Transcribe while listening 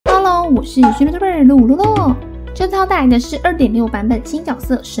我是徐乐队露露露。这次要带来的是 2.6 版本新角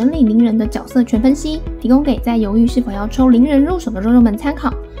色神里凌人的角色全分析，提供给在犹豫是否要抽凌人入手的肉肉们参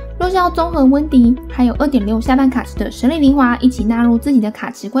考。若是要综合温迪还有 2.6 下半卡池的神里凌华一起纳入自己的卡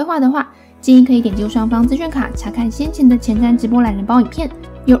池规划的话，建议可以点击右上方资讯卡查看先前的前瞻直播懒人包影片，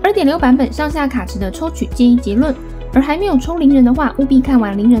有 2.6 版本上下卡池的抽取建议结论。而还没有抽凌人的话，务必看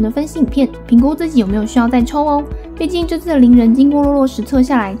完凌人的分析影片，评估自己有没有需要再抽哦。毕竟这次的凌人经过落实测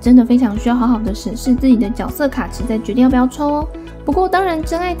下来，真的非常需要好好的审视自己的角色卡池，再决定要不要抽哦。不过当然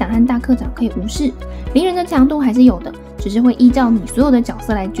真爱档和大课长可以无视，凌人的强度还是有的，只是会依照你所有的角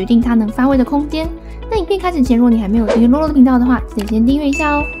色来决定它能发挥的空间。那影片开始前，若你还没有订阅洛洛的频道的话，记得先订阅一下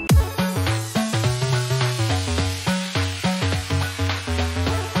哦。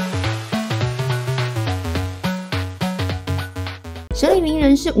神里凌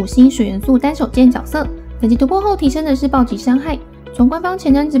人是5星水元素单手剑角色，等级突破后提升的是暴击伤害。从官方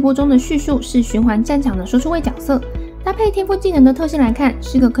前瞻直播中的叙述是循环战场的输出位角色，搭配天赋技能的特性来看，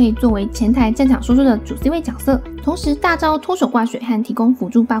是个可以作为前台战场输出的主 C 位角色。同时大招脱手挂水和提供辅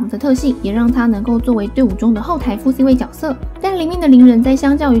助 buff 的特性，也让他能够作为队伍中的后台副 C 位角色。但灵命的凌人在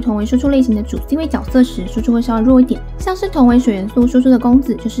相较于同为输出类型的主 C 位角色时，输出会稍微弱一点。像是同为水元素输出的公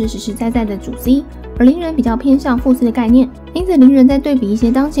子就是实实在在的主 C， 而凌人比较偏向副 C 的概念，因此凌人在对比一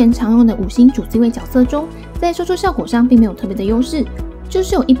些当前常用的5星主 C 位角色中，在输出效果上并没有特别的优势，就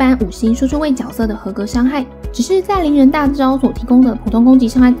是有一般5星输出位角色的合格伤害。只是在凌人大招所提供的普通攻击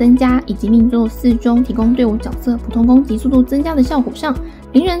伤害增加，以及命座4中提供队伍角色普通攻击速度增加的效果上，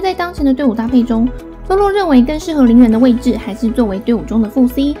凌人在当前的队伍搭配中，洛洛认为更适合凌人的位置还是作为队伍中的副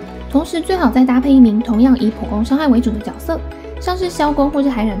C， 同时最好再搭配一名同样以普攻伤害为主的角色，像是萧公或是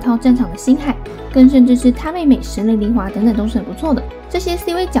海染套战场的星海，更甚至是他妹妹神里凌华等等都是很不错的。这些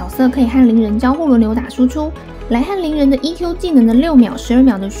C 位角色可以和凌人交互轮流打输出，来和凌人的 EQ 技能的6秒、12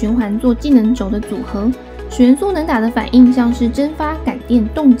秒的循环做技能轴的组合。水元素能打的反应像是蒸发、感电、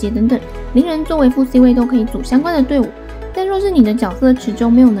冻结等等，凌人作为副 C 位都可以组相关的队伍。但若是你的角色池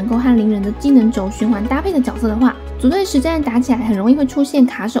中没有能够和凌人的技能轴循环搭配的角色的话，组队实战打起来很容易会出现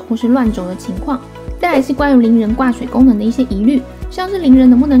卡手或是乱轴的情况。再来是关于凌人挂水功能的一些疑虑，像是凌人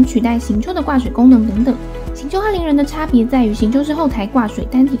能不能取代行丘的挂水功能等等。行丘和凌人的差别在于行丘是后台挂水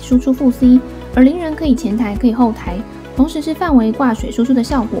单体输出副 C， 而凌人可以前台可以后台，同时是范围挂水输出的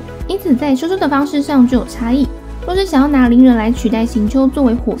效果，因此在输出的方式上就有差异。若是想要拿凌人来取代行丘作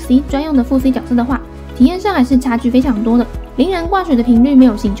为火 C 专用的副 C 角色的话，体验上还是差距非常多的。凌人挂水的频率没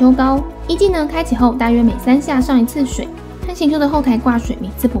有行丘高，一技能开启后大约每3下上一次水，和行丘的后台挂水每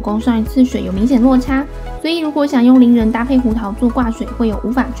次普攻上一次水有明显落差，所以如果想用凌人搭配胡桃做挂水，会有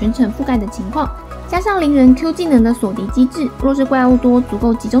无法全程覆盖的情况。加上凌人 Q 技能的锁敌机制，若是怪物多足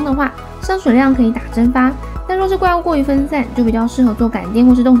够集中的话，上水量可以打蒸发，但若是怪物过于分散，就比较适合做感电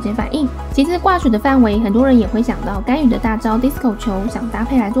或是冻结反应。其次挂水的范围，很多人也会想到干预的大招 Disco 球，想搭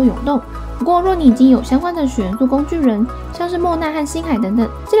配来做涌动。不过若你已经有相关的水元素工具人，像是莫奈和星海等等，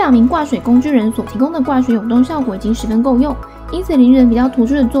这2名挂水工具人所提供的挂水涌动效果已经十分够用，因此凌人比较突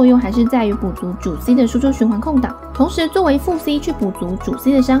出的作用还是在于补足主 C 的输出循环空档，同时作为副 C 去补足主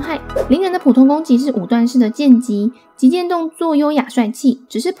C 的伤害。凌人的普通攻击是5段式的剑击，击剑动作优雅帅气，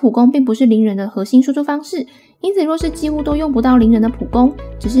只是普攻并不是凌人的核心输出方式，因此若是几乎都用不到凌人的普攻，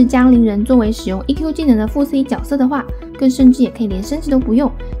只是将凌人作为使用 EQ 技能的副 C 角色的话，更甚至也可以连升级都不用，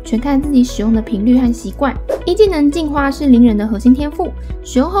全看自己使用的频率和习惯。一技能净化是凌人的核心天赋，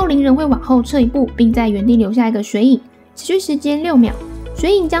使用后凌人会往后撤一步，并在原地留下一个水影，持续时间6秒。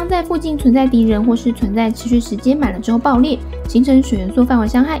水影将在附近存在敌人或是存在持续时间满了之后爆裂，形成水元素范围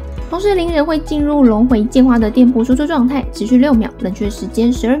伤害。同时凌人会进入轮回剑化的电波输出状态，持续6秒，冷却时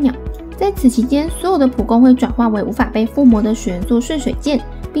间12秒。在此期间，所有的普攻会转化为无法被附魔的水元素顺水剑，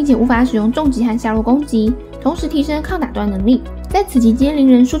并且无法使用重击和下落攻击，同时提升抗打断能力。在此期间，凌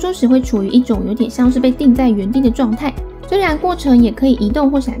人输出时会处于一种有点像是被定在原地的状态，虽然过程也可以移动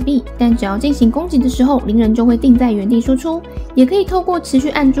或闪避，但只要进行攻击的时候，凌人就会定在原地输出，也可以透过持续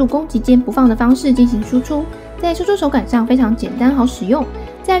按住攻击键不放的方式进行输出。在输出手感上非常简单好使用，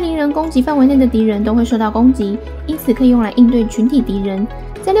在凌人攻击范围内的敌人都会受到攻击，因此可以用来应对群体敌人。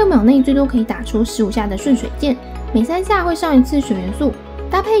在6秒内最多可以打出15下的顺水剑，每3下会上一次水元素。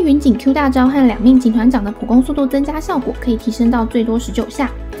搭配云锦 Q 大招和2名警团长的普攻速度增加效果，可以提升到最多19下。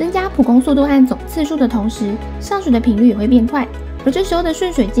增加普攻速度和总次数的同时，上水的频率也会变快。而这时候的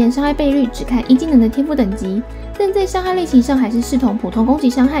顺水剑伤害倍率只看一技能的天赋等级，但在伤害类型上还是视同普通攻击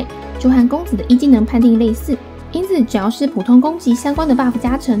伤害，就和公子的一技能判定类似。因此只要是普通攻击相关的 buff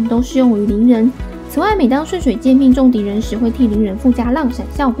加成都适用于凌人。此外，每当顺水剑命中敌人时，会替凌人附加浪闪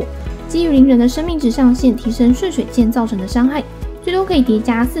效果，基于凌人的生命值上限提升顺水剑造成的伤害，最多可以叠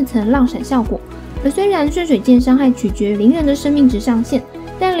加4层浪闪效果。而虽然顺水箭伤害取决于灵人的生命值上限，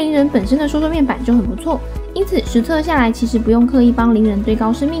但灵人本身的收缩面板就很不错，因此实测下来其实不用刻意帮灵人堆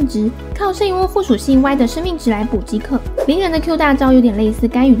高生命值，靠圣遗物附属性 Y 的生命值来补即可。灵人的 Q 大招有点类似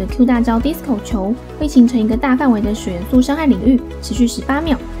该羽的 Q 大招 Disco 球，会形成一个大范围的水元素伤害领域，持续18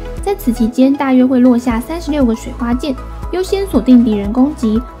秒。在此期间大约会落下36个水花箭，优先锁定敌人攻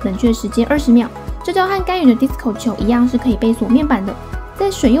击，冷却时间20秒。这招和该羽的 Disco 球一样是可以被锁面板的。在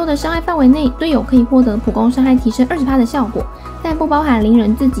水右的伤害范围内，队友可以获得普攻伤害提升20%的效果，但不包含灵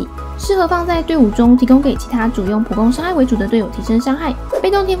人自己，适合放在队伍中提供给其他主用普攻伤害为主的队友提升伤害。被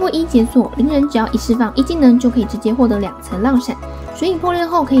动天赋1解锁，灵人只要一释放1技能就可以直接获得2层浪闪，水影破裂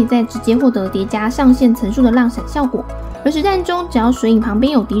后可以再直接获得叠加上限层数的浪闪效果。而实战中只要水影旁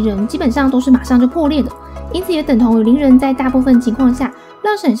边有敌人，基本上都是马上就破裂的，因此也等同于灵人在大部分情况下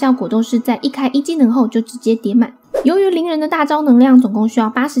浪闪效果都是在一开1技能后就直接叠满。由于灵人的大招能量总共需要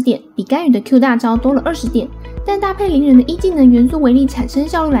80点，比该羽的 Q 大招多了20点，但搭配灵人的1技能元素为例产生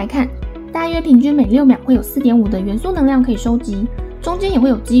效率来看，大约平均每6秒会有 4.5 的元素能量可以收集，中间也会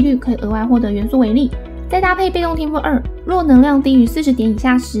有几率可以额外获得元素为例。再搭配被动天赋2，若能量低于40点以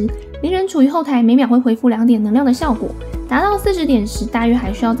下时，灵人处于后台每秒会恢复2点能量的效果，达到40点时大约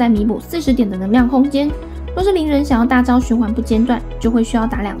还需要再弥补40点的能量空间。若是灵人想要大招循环不间断，就会需要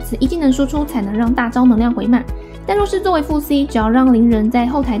打2次1技能输出才能让大招能量回满。但若是作为副 C， 只要让灵人在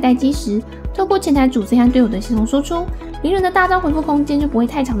后台待机时，透过前台主 C 和队友的协同输出，灵人的大招回复空间就不会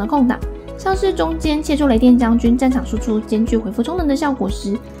太长的空档。像是中间切出雷电将军战场输出兼具回复充能的效果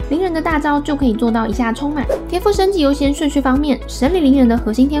时，灵人的大招就可以做到一下充满。天赋升级优先顺序方面，神里灵人的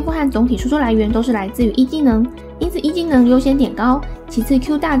核心天赋和总体输出来源都是来自于1技能，因此1技能优先点高，其次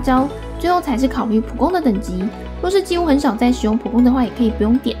Q 大招，最后才是考虑普攻的等级。若是几乎很少在使用普攻的话，也可以不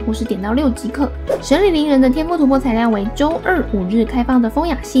用点，或是点到6即可。神里灵人的天赋突破材料为周2、5日开放的风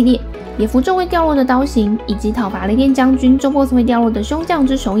雅系列，野服中会掉落的刀型，以及讨伐雷电将军周 BOSS 会掉落的凶将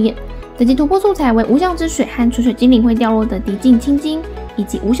之手眼。等级突破素材为无相之水和纯水精灵会掉落的敌境青金，以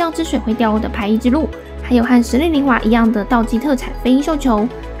及无相之水会掉落的排异之路，还有和神里灵华一样的道基特产绯樱绣球，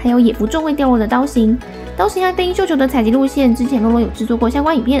还有野服中会掉落的刀型。刀型和绯樱绣球的采集路线，之前洛洛有制作过相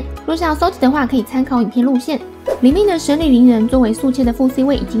关影片，若是要搜集的话，可以参考影片路线。灵命的神里灵人作为速切的副 C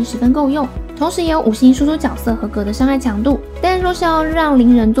位已经十分够用，同时也有5星输出角色合格的伤害强度。但若是要让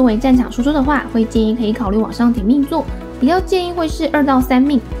灵人作为战场输出的话，会建议可以考虑往上点命座，比较建议会是2到3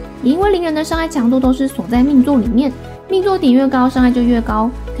命。也因为灵人的伤害强度都是锁在命座里面，命座点越高，伤害就越高，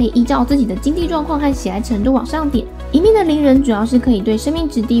可以依照自己的经济状况和喜爱程度往上点。一命的灵人主要是可以对生命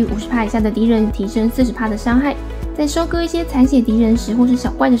值低于50%以下的敌人提升40%的伤害，在收割一些残血敌人时或是小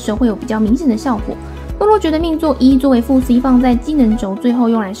怪的时候会有比较明显的效果。洛洛觉得命座1作为副 C 放在技能轴最后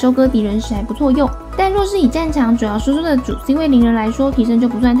用来收割敌人时还不错用，但若是以战场主要输出的主 C 位灵人来说，提升就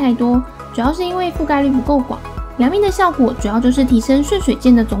不算太多，主要是因为覆盖率不够广。2命的效果主要就是提升顺水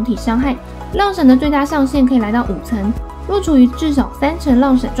箭的总体伤害，浪闪的最大上限可以来到5层。若处于至少3层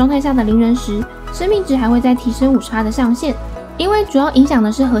浪闪状态下的灵人时，生命值还会再提升50%的上限。因为主要影响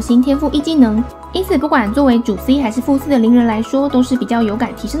的是核心天赋1技能，因此不管作为主 C 还是副 C 的灵人来说，都是比较有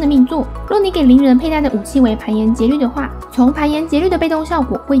感提升的命座。若你给灵人佩戴的武器为盘岩节律的话，从盘岩节律的被动效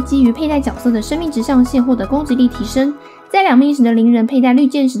果会基于佩戴角色的生命值上限获得攻击力提升。在2命时的灵人佩戴绿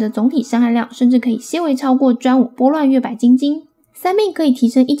箭时的总体伤害量甚至可以些微超过专武拨乱月白晶晶。3命可以提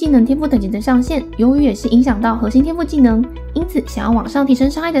升1技能天赋等级的上限，由于也是影响到核心天赋技能，因此想要往上提升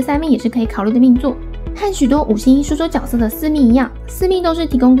伤害的3命也是可以考虑的命座。和许多5星输出角色的4命一样，4命都是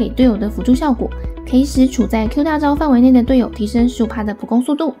提供给队友的辅助效果，可以使处在 Q 大招范围内的队友提升15%的普攻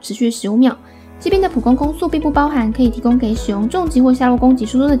速度，持续15秒。这边的普攻攻速并不包含可以提供给使用重击或下路攻击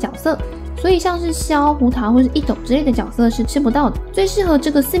输出的角色，所以像是萧、胡桃或是一斗之类的角色是吃不到的。最适合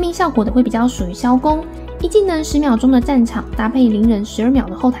这个4命效果的会比较属于萧攻，1技能10秒钟的战场搭配灵人12秒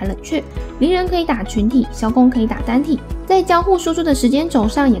的后台冷却，灵人可以打群体，萧攻可以打单体，在交互输出的时间轴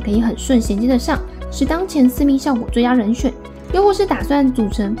上也可以很顺衔接得上，是当前4命效果最佳人选。又或是打算组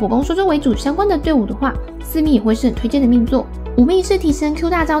成普攻输出为主相关的队伍的话，4命也会是很推荐的命座。5命是提升 Q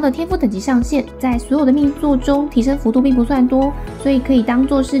大招的天赋等级上限，在所有的命座中提升幅度并不算多，所以可以当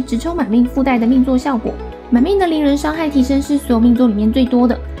作是直抽满命附带的命座效果。满命的灵人伤害提升是所有命座里面最多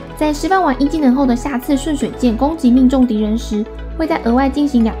的，在释放完1技能后的下次顺水箭攻击命中敌人时，会再额外进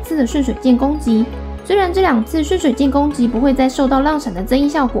行2次的顺水箭攻击。虽然这2次顺水箭攻击不会再受到浪闪的增益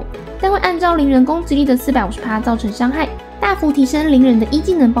效果，但会按照灵人攻击力的450%造成伤害，大幅提升灵人的1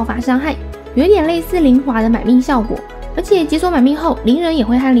技能爆发伤害，有一点类似灵华的满命效果。而且解锁满命后，灵人也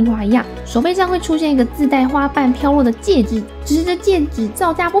会和灵华一样，手背上会出现一个自带花瓣飘落的戒指，只是这戒指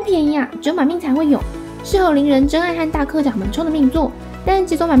造价不便宜啊，只有满命才会有。适合灵人真爱和大科长们抽的命座。但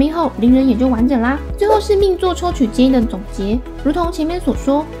解锁满命后，灵人也就完整啦。最后是命座抽取建议的总结，如同前面所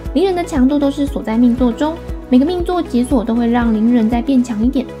说，灵人的强度都是锁在命座中，每个命座解锁都会让灵人再变强一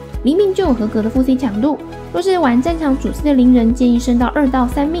点，0命就有合格的副 C 强度。若是玩战场主 C 的灵人，建议升到2到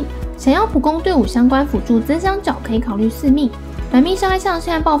3命。想要普攻队伍相关辅助增香角，可以考虑4命。满命伤害上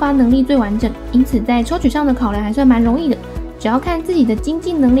限和爆发能力最完整，因此在抽取上的考量还算蛮容易的，只要看自己的经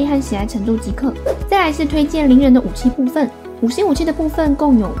济能力和喜爱程度即可。再来是推荐灵人的武器部分，5星武器的部分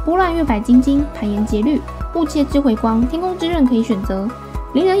共有拨乱月白金晶、盘岩节律、雾切之回光、天空之刃可以选择。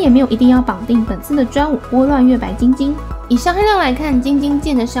灵人也没有一定要绑定本次的专武拨乱月白金晶。以伤害量来看，金晶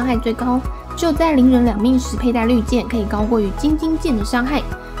剑的伤害最高，只有在灵人2命时佩戴绿剑可以高过于金晶剑的伤害，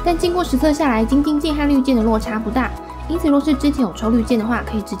但经过实测下来，金晶剑和绿剑的落差不大，因此若是之前有抽绿剑的话，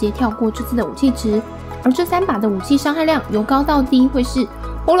可以直接跳过这次的武器值。而这3把的武器伤害量由高到低会是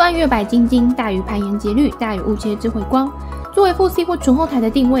拨乱月白金晶大于盘岩节律大于雾切之回光。作为副 C 或纯后台的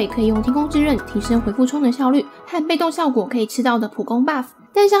定位，可以用天空之刃提升回复充能效率和被动效果可以吃到的普攻 buff，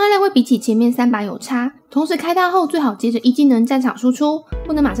 但伤害量会比起前面3把有差。同时开大后最好接着一技能战场输出，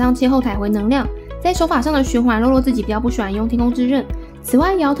不能马上切后台回能量。在手法上的循环，肉肉自己比较不喜欢用天空之刃。此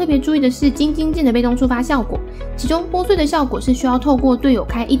外，也要特别注意的是金晶剑的被动触发效果，其中剥碎的效果是需要透过队友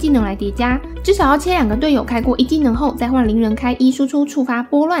开1技能来叠加，至少要切2个队友开过1技能后，再换灵人开1输出触发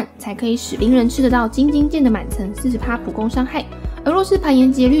拨乱，才可以使灵人吃得到金晶剑的满层 40% 普攻伤害。而若是盘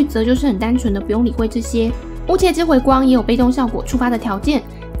岩节律，则就是很单纯的不用理会这些。雾切之回光也有被动效果触发的条件，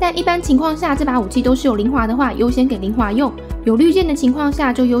在一般情况下，这把武器都是有灵华的话，优先给灵华用；有绿剑的情况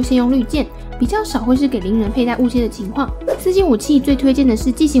下，就优先用绿剑。比较少会是给灵人佩戴雾切的情况。4星武器最推荐的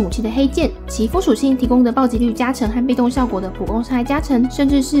是技型武器的黑剑，其副属性提供的暴击率加成和被动效果的普攻伤害加成，甚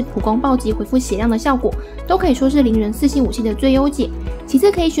至是普攻暴击回复血量的效果，都可以说是灵人4星武器的最优解。其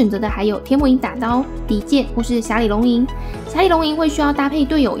次可以选择的还有天魔影打刀、敌剑或是侠里龙吟。侠里龙吟会需要搭配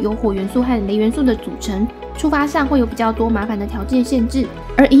队友有火元素和雷元素的组成，触发上会有比较多麻烦的条件限制。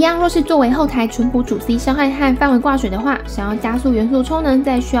而一样，若是作为后台纯补主 C 伤害和范围挂水的话，想要加速元素充能，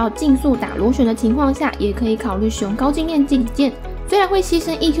在需要竞速打螺旋的情况下，也可以考虑使用高精炼祭礼剑。虽然会牺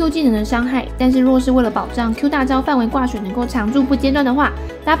牲 EQ 技能的伤害，但是若是为了保障 Q 大招范围挂水能够长驻不间断的话，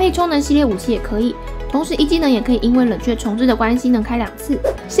搭配充能系列武器也可以。同时一技能也可以因为冷却重置的关系能开2次。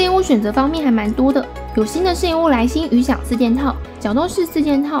圣遗物选择方面还蛮多的，有新的圣遗物来星余响4件套、角斗士4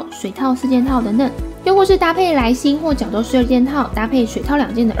件套、水套4件套等等，又或是搭配来星或角斗士2件套，搭配水套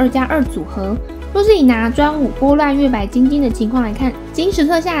2件的2+2组合。若是以拿专武拨乱月白金晶的情况来看，经实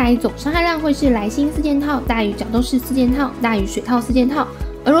测下来总伤害量会是来星4件套大于角斗士4件套大于水套4件套。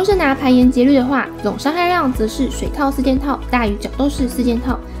而若是拿盘岩节律的话，总伤害量则是水套4件套大于角斗士4件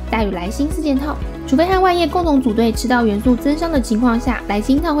套大于来星4件套。除非和万叶共同组队吃到元素增伤的情况下，来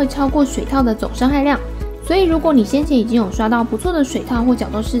星套会超过水套的总伤害量。所以如果你先前已经有刷到不错的水套或角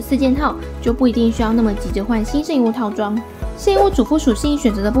斗士4件套，就不一定需要那么急着换新圣遗物套装。圣遗物主副属性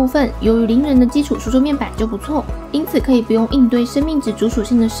选择的部分，由于灵人的基础输出面板就不错，因此可以不用硬堆生命值主属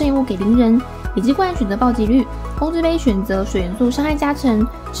性的圣遗物给灵人。理智冠选择暴击率，风之杯选择水元素伤害加成，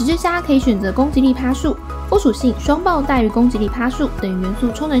十之虾可以选择攻击力趴数。副属性双爆大于攻击力趴数等于元素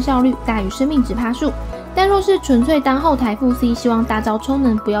充能效率大于生命值趴数。但若是纯粹当后台副 C， 希望大招充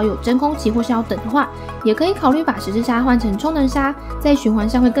能不要有真空期或是要等的话，也可以考虑把十之虾换成充能虾，在循环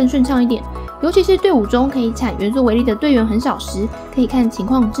上会更顺畅一点。尤其是队伍中可以产元素为例的队员很少时，可以看情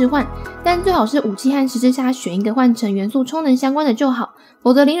况置换，但最好是武器和十之虾选一个换成元素充能相关的就好，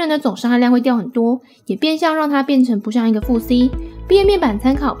否则灵人的总伤害量会掉很多，也变相让它变成不像一个副 C。毕业面板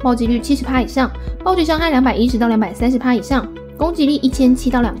参考暴击率 70% 以上，暴击伤害210到230% 以上，攻击力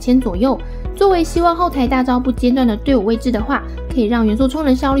1700到2000左右。作为希望后台大招不间断的队伍位置的话，可以让元素充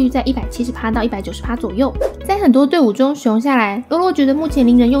能效率在170% 到190% 左右。在很多队伍中使用下来，洛洛觉得目前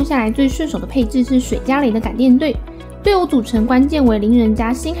灵人用下来最顺手的配置是水加雷的感电队。队伍组成关键为灵人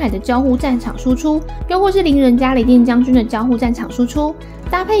加星海的交互战场输出，又或是灵人加雷电将军的交互战场输出，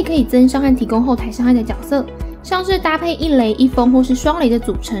搭配可以增伤和提供后台伤害的角色，像是搭配1雷1风或是双雷的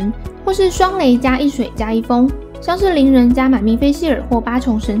组成，或是双雷加1水加1风。像是灵人加满命菲希尔或8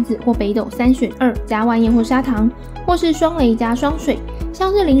重神子或北斗3选2加万叶或砂糖，或是双雷加双水，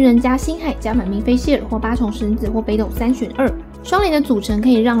像是灵人加星海加满命菲希尔或8重神子或北斗3选2。双雷的组成可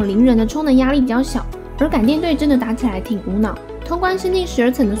以让灵人的充能压力比较小，而感电队真的打起来挺无脑，通关升进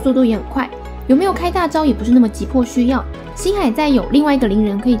12层的速度也很快，有没有开大招也不是那么急迫需要。星海在有另外一个灵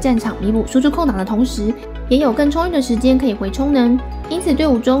人可以战场弥补输出空档的同时，也有更充裕的时间可以回充能，因此队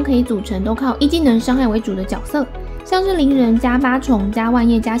伍中可以组成都靠一技能伤害为主的角色，像是灵人加8重加万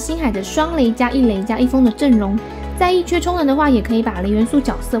叶加星海的双雷加1雷加1风的阵容，在意缺充能的话，也可以把雷元素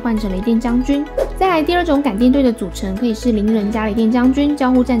角色换成雷电将军。再来第二种感电队的组成，可以是灵人加雷电将军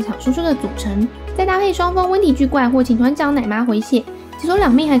交互战场输出的组成，再搭配双峰温体巨怪或请团长奶妈回血，解锁2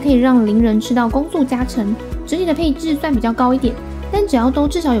命还可以让灵人吃到攻速加成，整体的配置算比较高一点，但只要都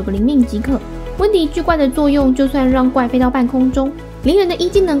至少有个0命即可。温体巨怪的作用，就算让怪飞到半空中，灵人的1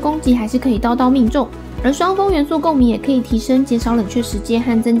技能攻击还是可以刀刀命中，而双峰元素共鸣也可以提升减少冷却时间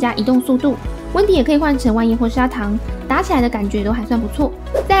和增加移动速度。温体也可以换成万叶或砂糖，打起来的感觉都还算不错。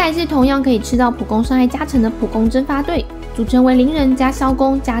再来是同样可以吃到普攻伤害加成的普攻蒸发队，组成为灵人加萧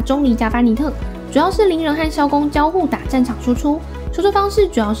公加钟离加班尼特，主要是灵人和萧公交互打战场输出。输出方式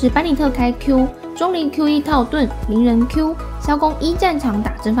主要是班尼特开 Q， 钟离 Q1 套盾，灵人 Q， 萧公1战场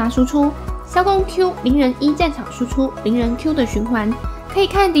打蒸发输出，萧公 Q， 灵人1战场输出，灵人 Q 的循环。可以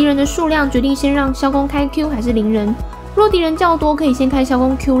看敌人的数量决定先让萧公开 Q 还是灵人。若敌人较多，可以先开萧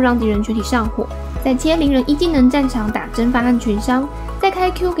公 Q 让敌人全体上火，再切灵人1技能战场打蒸发和群伤，再开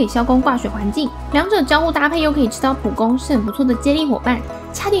Q 给萧公挂水环境。两者交互搭配又可以吃到普攻，是很不错的接力伙伴。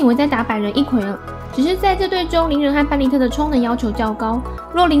差点以为在打百人一魁了，只是在这队中灵人和班尼特的充能要求较高，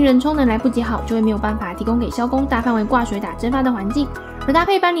若灵人充能来不及好，就会没有办法提供给萧公大范围挂水打蒸发的环境。而搭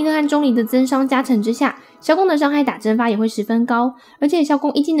配班尼特和钟离的增伤加成之下，萧公的伤害打蒸发也会十分高，而且萧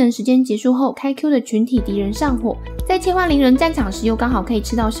公1技能时间结束后开 Q 的群体敌人上火，在切换灵人战场时又刚好可以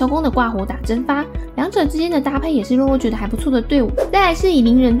吃到萧公的挂火打蒸发，两者之间的搭配也是洛洛觉得还不错的队伍。再来是以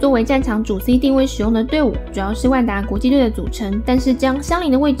灵人作为战场主 C 定位使用的队伍，主要是万达国际队的组成，但是将香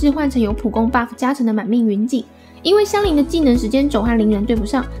菱的位置换成有普攻 buff 加成的满命云锦。因为香菱的技能时间轴和灵人对不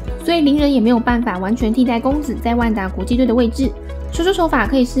上，所以灵人也没有办法完全替代公子在万达国际队的位置。输出手法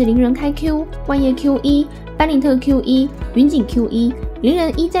可以是灵人开 Q， 万叶 Q1， 班尼特 Q1， 云锦 Q1， 灵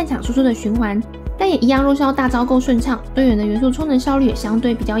人1战场输出的循环，但也一样若是要大招够顺畅，队员的元素充能效率也相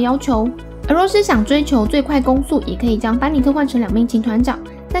对比较要求。而若是想追求最快攻速，也可以将班尼特换成2命秦团长，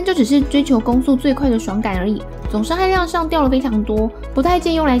但就只是追求攻速最快的爽感而已，总伤害量上掉了非常多，不太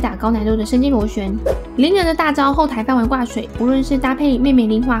建议用来打高难度的升级螺旋。灵人的大招后台范围挂水，无论是搭配妹妹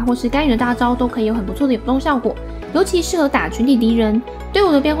灵华或是干预的大招，都可以有很不错的涌动效果，尤其适合打群体敌人。队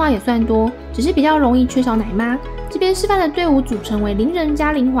伍的变化也算多，只是比较容易缺少奶妈。这边示范的队伍组成为灵人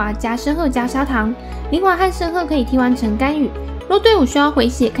加灵华加深褐加砂糖，灵华和深褐可以替换成干预。若队伍需要回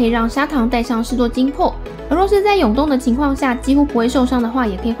血，可以让砂糖带上视作精魄，而若是在涌动的情况下几乎不会受伤的话，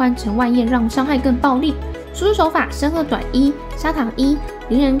也可以换成万叶让伤害更暴力。输出手法：深褐短1，砂糖1，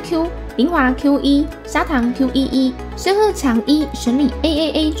灵人 Q， 灵华 Q1， 砂糖 Q11， 深褐强1，神里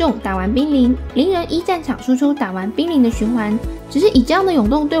AAA 中打完冰灵，灵人1战场输出打完冰灵的循环。只是以这样的涌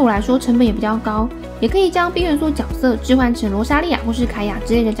动对我来说成本也比较高，也可以将冰元素角色置换成罗莎莉亚或是凯雅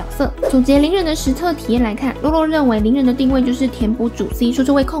之类的角色。总结灵人的实特体验来看，洛洛认为灵人的定位就是填补主 C 输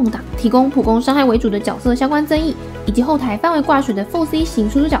出位空档，提供普攻伤害为主的角色相关增益，以及后台范围挂水的副 C 型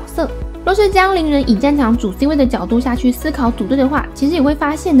输出角色。若是将灵人以战场主 C 位的角度下去思考组队的话，其实也会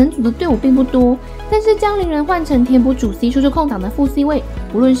发现能组的队伍并不多。但是将灵人换成填补主 C 输出空档的副 C 位，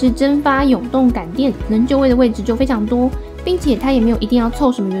无论是蒸发、涌动、感电，能就位的位置就非常多，并且他也没有一定要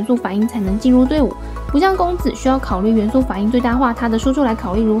凑什么元素反应才能进入队伍，不像公子需要考虑元素反应最大化他的输出来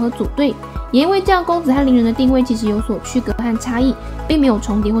考虑如何组队。也因为这样，公子和灵人的定位其实有所区隔和差异，并没有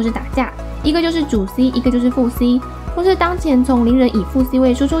重叠或是打架，一个就是主 C， 一个就是副 C。若是当前从灵人以副 C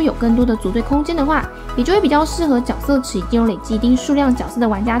位输出有更多的组队空间的话，也就会比较适合角色池已经有累积一定数量角色的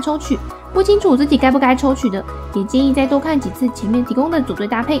玩家抽取。不清楚自己该不该抽取的，也建议再多看几次前面提供的组队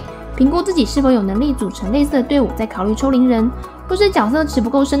搭配，评估自己是否有能力组成类似的队伍，再考虑抽灵人。若是角色池不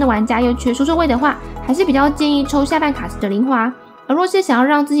够深的玩家又缺输出位的话，还是比较建议抽下半卡池的灵华。而若是想要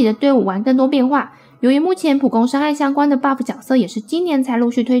让自己的队伍玩更多变化，由于目前普攻伤害相关的 buff 角色也是今年才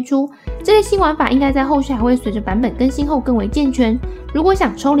陆续推出，这类新玩法应该在后续还会随着版本更新后更为健全。如果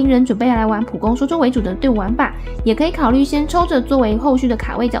想抽灵人准备来玩普攻输出为主的队伍玩法，也可以考虑先抽着作为后续的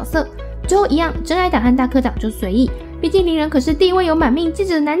卡位角色。最后一样，真爱党和大科长就随意，毕竟灵人可是第一位有满命戒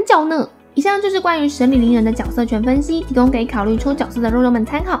指的男角呢。以上就是关于神里灵人的角色全分析，提供给考虑抽角色的肉肉们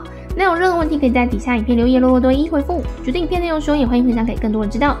参考。那有任何问题可以在底下影片留言，肉肉都会一一回复。觉得影片内容时也欢迎分享给更多人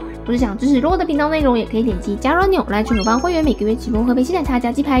知道。若是想支持肉肉的频道内容，也可以点击加入按钮来群主帮会员每个月提供喝杯西奶茶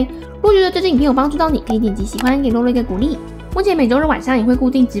加鸡排。如果觉得这支影片有帮助到你，可以点击喜欢给肉肉一个鼓励。目前每周日晚上也会固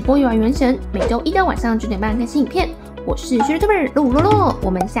定直播游玩原神，每周一到晚上9点半更新影片。我是学日特本肉肉，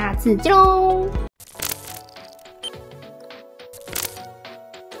我们下次见喽。